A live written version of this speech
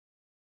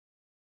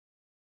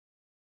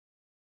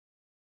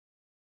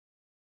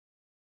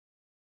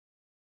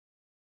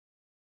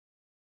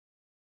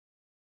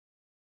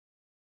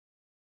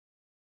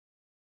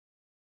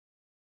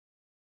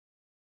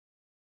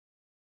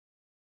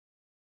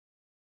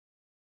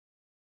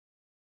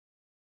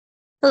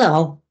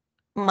Hello,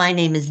 my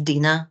name is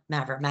Dina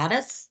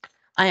Mavromatis.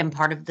 I am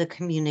part of the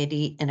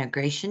community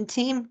integration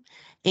team,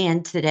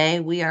 and today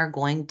we are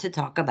going to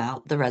talk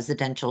about the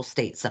Residential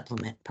State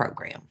Supplement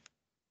Program.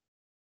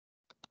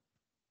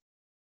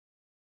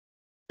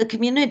 The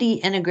community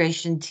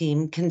integration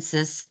team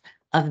consists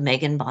of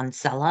Megan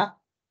Bonsella,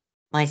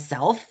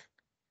 myself,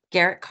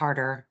 Garrett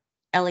Carter,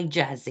 Ellie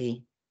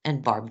Jazzy,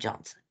 and Barb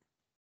Johnson.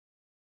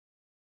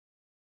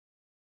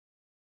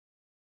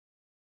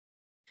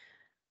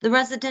 The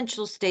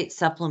Residential State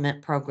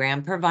Supplement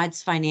Program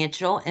provides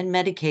financial and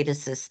Medicaid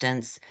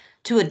assistance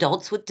to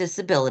adults with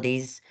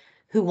disabilities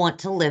who want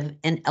to live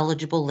in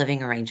eligible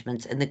living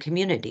arrangements in the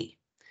community,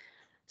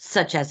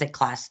 such as a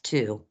Class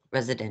II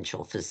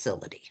residential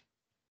facility.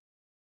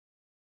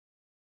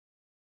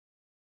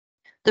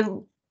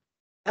 The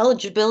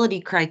eligibility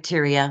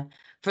criteria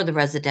for the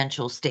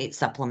Residential State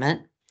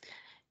Supplement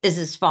is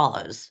as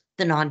follows.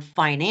 The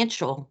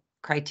non-financial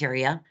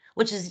criteria,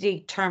 which is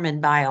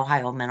determined by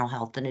Ohio Mental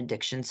Health and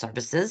Addiction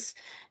Services,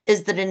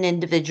 is that an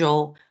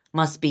individual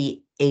must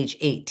be age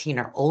 18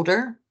 or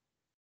older,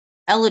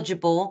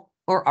 eligible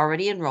or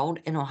already enrolled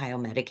in Ohio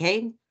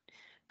Medicaid,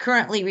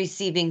 currently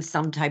receiving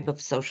some type of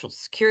Social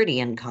Security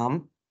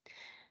income,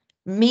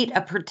 meet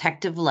a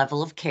protective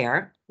level of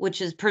care,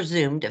 which is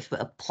presumed if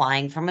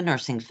applying from a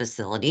nursing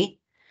facility,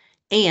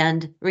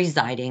 and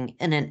residing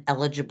in an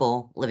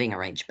eligible living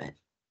arrangement.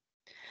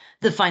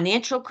 The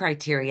financial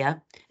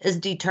criteria is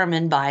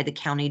determined by the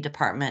County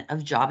Department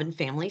of Job and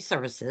Family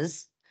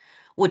Services,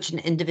 which an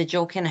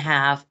individual can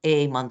have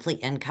a monthly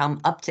income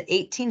up to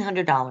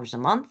 $1,800 a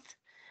month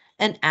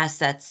and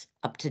assets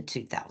up to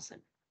 $2,000.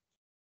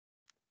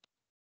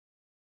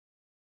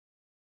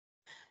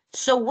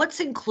 So what's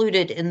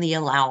included in the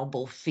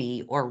allowable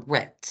fee or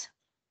rent?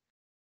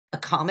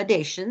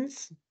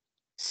 Accommodations,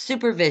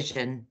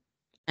 supervision,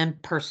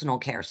 and personal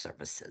care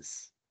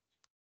services.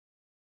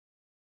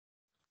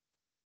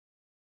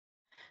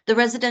 The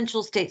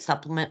Residential State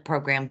Supplement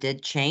Program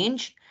did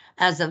change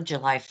as of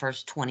July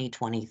 1st,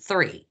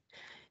 2023.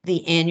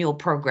 The annual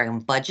program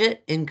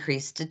budget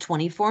increased to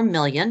 $24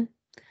 million.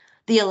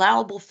 The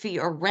allowable fee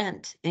or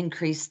rent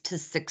increased to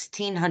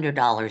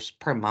 $1,600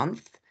 per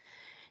month,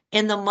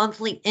 and the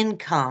monthly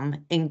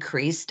income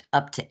increased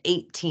up to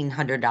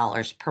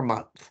 $1,800 per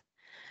month.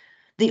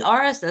 The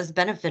RSS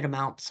benefit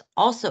amounts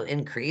also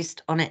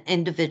increased on an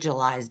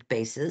individualized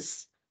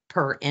basis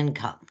per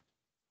income.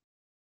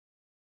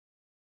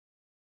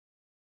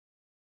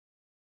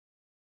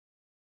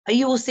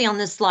 You will see on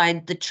this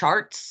slide the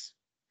charts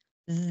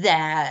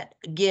that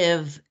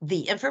give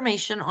the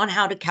information on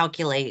how to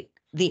calculate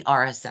the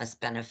RSS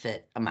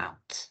benefit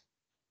amount.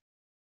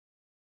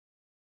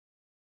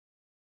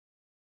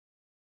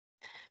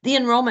 The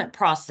enrollment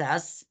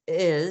process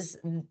is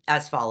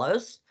as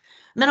follows.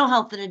 Mental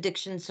Health and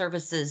Addiction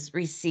Services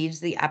receives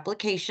the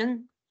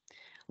application.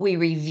 We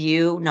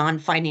review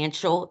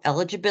non-financial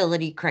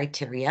eligibility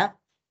criteria,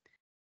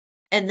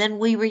 and then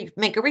we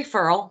make a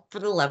referral for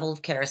the level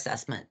of care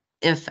assessment,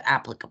 if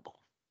applicable.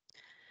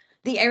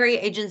 The Area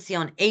Agency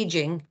on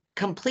Aging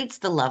completes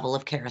the level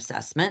of care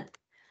assessment,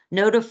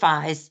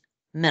 notifies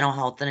Mental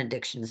Health and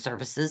Addiction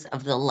Services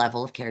of the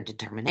level of care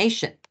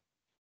determination.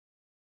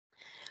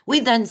 We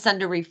then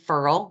send a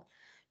referral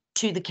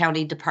to the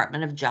County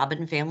Department of Job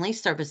and Family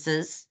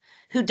Services,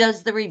 who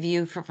does the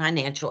review for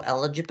financial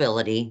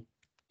eligibility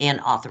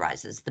and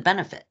authorizes the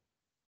benefit.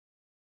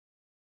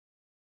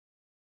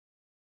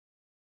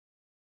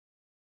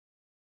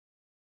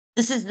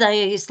 This is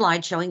the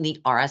slide showing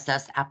the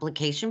RSS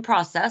application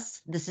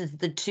process. This is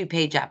the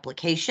 2-page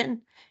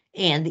application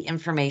and the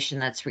information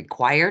that's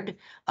required.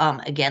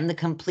 Again, the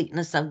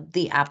completeness of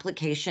the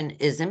application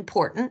is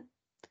important.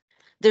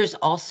 There's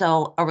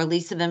also a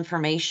release of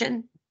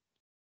information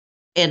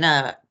in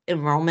a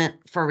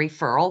enrollment for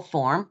referral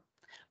form,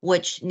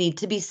 which need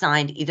to be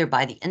signed either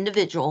by the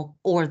individual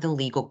or the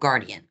legal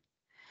guardian.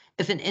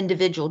 If an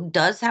individual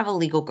does have a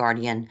legal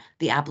guardian,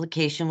 the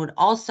application would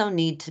also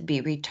need to be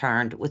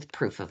returned with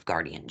proof of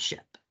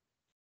guardianship.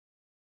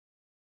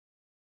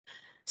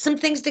 Some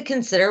things to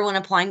consider when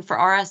applying for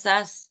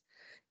RSS.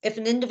 If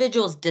an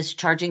individual is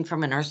discharging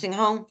from a nursing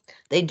home,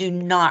 they do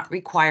not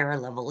require a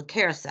level of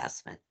care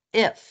assessment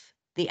if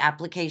the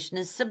application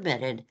is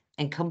submitted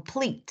and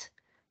complete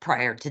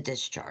prior to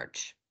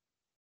discharge.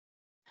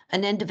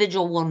 An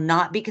individual will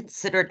not be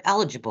considered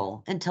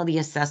eligible until the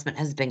assessment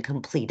has been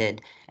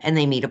completed and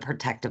they meet a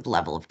protective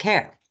level of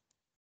care.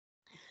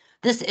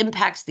 This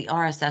impacts the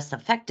RSS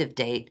effective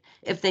date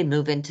if they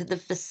move into the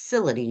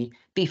facility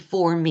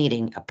before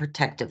meeting a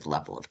protective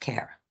level of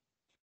care.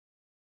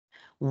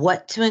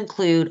 What to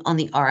include on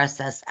the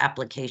RSS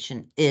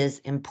application is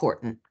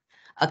important.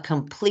 A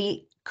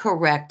complete,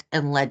 correct,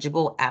 and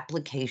legible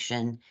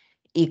application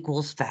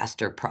equals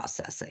faster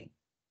processing.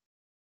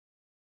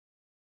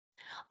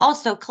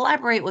 Also,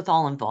 collaborate with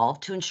all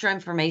involved to ensure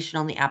information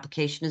on the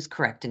application is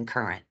correct and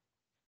current.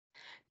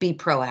 Be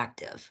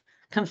proactive.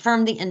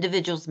 Confirm the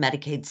individual's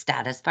Medicaid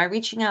status by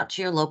reaching out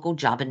to your local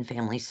Job and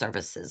Family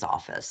Services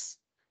office.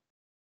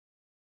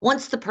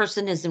 Once the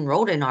person is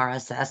enrolled in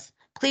RSS,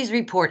 Please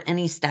report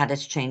any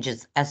status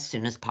changes as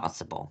soon as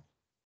possible.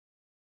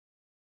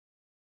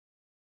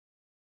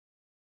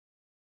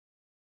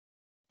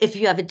 If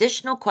you have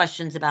additional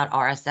questions about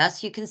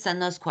RSS, you can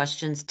send those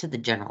questions to the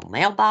general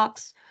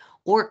mailbox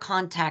or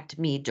contact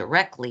me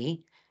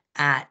directly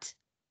at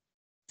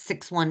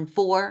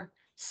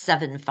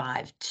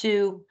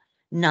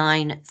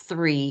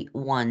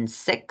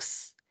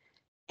 614-752-9316.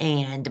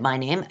 And my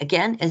name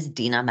again is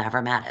Dina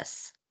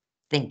Mavromatis.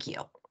 Thank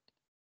you.